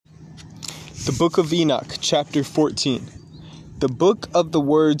The Book of Enoch, chapter 14. The book of the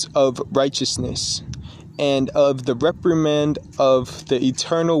words of righteousness, and of the reprimand of the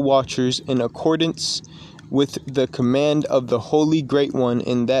eternal watchers in accordance with the command of the Holy Great One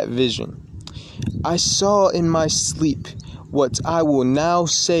in that vision. I saw in my sleep what I will now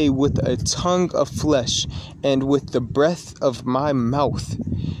say with a tongue of flesh and with the breath of my mouth,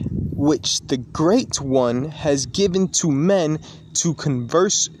 which the Great One has given to men to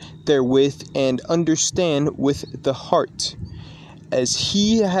converse therewith and understand with the heart. As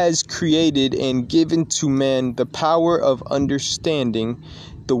he has created and given to man the power of understanding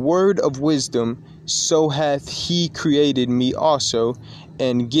the word of wisdom, so hath he created me also,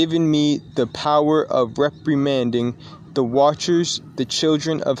 and given me the power of reprimanding the watchers, the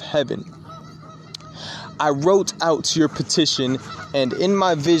children of heaven. I wrote out your petition, and in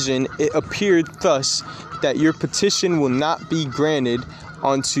my vision it appeared thus, that your petition will not be granted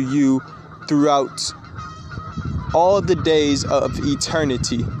unto you throughout all the days of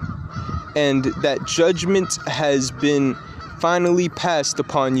eternity, and that judgment has been finally passed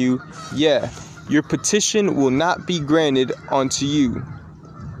upon you. Your petition will not be granted unto you.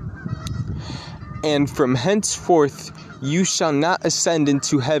 And from henceforth you shall not ascend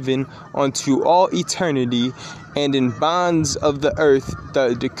into heaven unto all eternity, and in bonds of the earth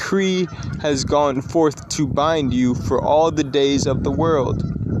the decree has gone forth to bind you for all the days of the world.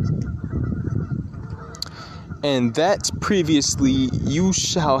 And that previously you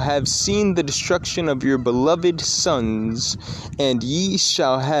shall have seen the destruction of your beloved sons, and ye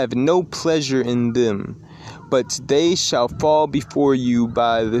shall have no pleasure in them, but they shall fall before you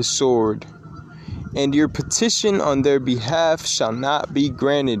by the sword. And your petition on their behalf shall not be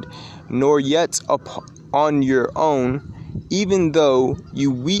granted, nor yet on your own, even though you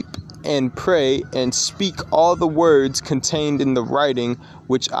weep and pray and speak all the words contained in the writing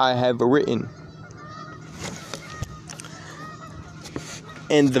which I have written.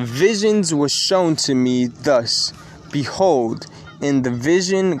 And the visions were shown to me thus: behold, in the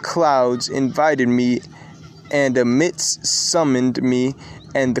vision clouds invited me, and amidst summoned me,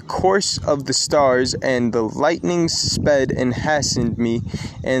 and the course of the stars and the lightnings sped and hastened me,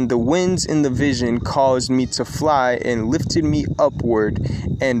 and the winds in the vision caused me to fly and lifted me upward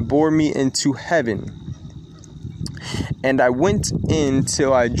and bore me into heaven. And I went in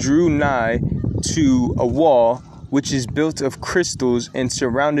till I drew nigh to a wall which is built of crystals and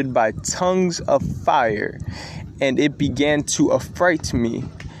surrounded by tongues of fire, and it began to affright me.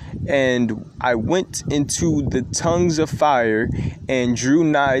 And I went into the tongues of fire, and drew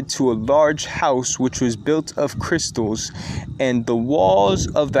nigh to a large house which was built of crystals, and the walls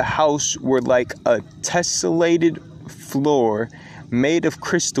of the house were like a tessellated floor made of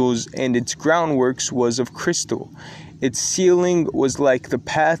crystals, and its groundworks was of crystal. Its ceiling was like the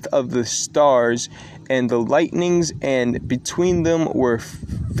path of the stars and the lightnings, and between them were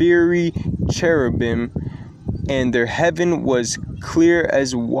fiery cherubim, and their heaven was clear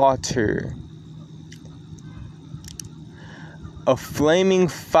as water. A flaming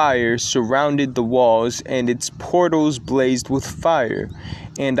fire surrounded the walls, and its portals blazed with fire.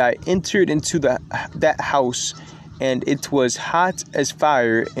 And I entered into that house, and it was hot as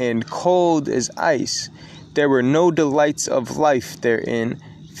fire and cold as ice. There were no delights of life therein.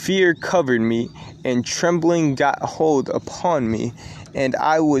 Fear covered me, and trembling got hold upon me, and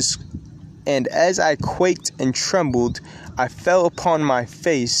as I quaked and trembled, I fell upon my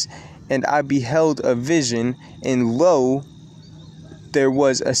face, and I beheld a vision, and lo, there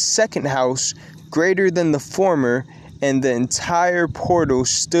was a second house greater than the former, and the entire portal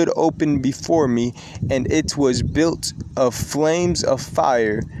stood open before me, and it was built of flames of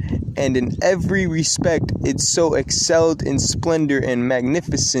fire, and in every respect it so excelled in splendor and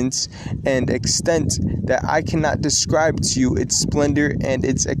magnificence and extent that I cannot describe to you its splendor and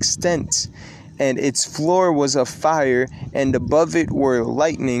its extent. And its floor was of fire, and above it were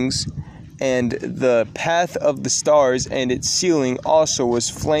lightnings, and the path of the stars, and its ceiling also was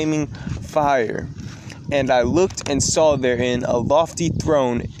flaming fire. And I looked and saw therein a lofty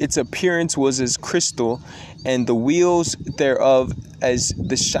throne. Its appearance was as crystal, and the wheels thereof as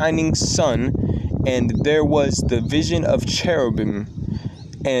the shining sun. And there was the vision of cherubim.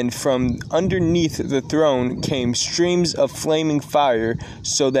 And from underneath the throne came streams of flaming fire,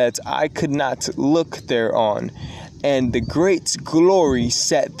 so that I could not look thereon. And the great glory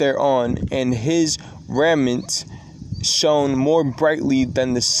sat thereon, and his raiment shone more brightly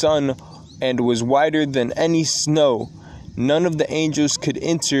than the sun, and was whiter than any snow. None of the angels could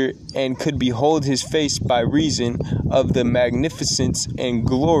enter and could behold his face by reason of the magnificence and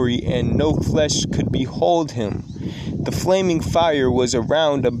glory, and no flesh could behold him. The flaming fire was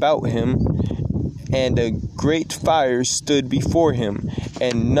around about him, and a great fire stood before him,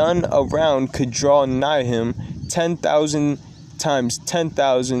 and none around could draw nigh him. 10,000 times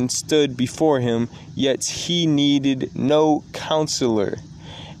 10,000 stood before him, yet he needed no counselor.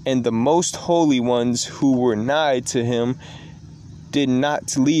 And the most holy ones who were nigh to him did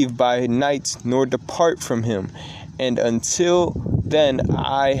not leave by night nor depart from him. And until then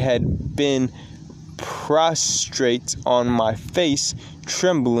I had been prostrate on my face,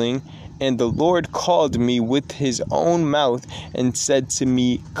 trembling. And the Lord called me with his own mouth and said to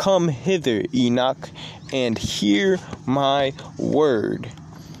me, Come hither, Enoch, and hear my word.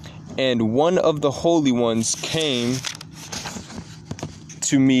 And one of the holy ones came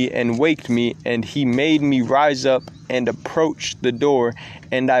to me and waked me, and he made me rise up and approach the door,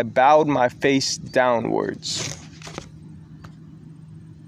 and I bowed my face downwards.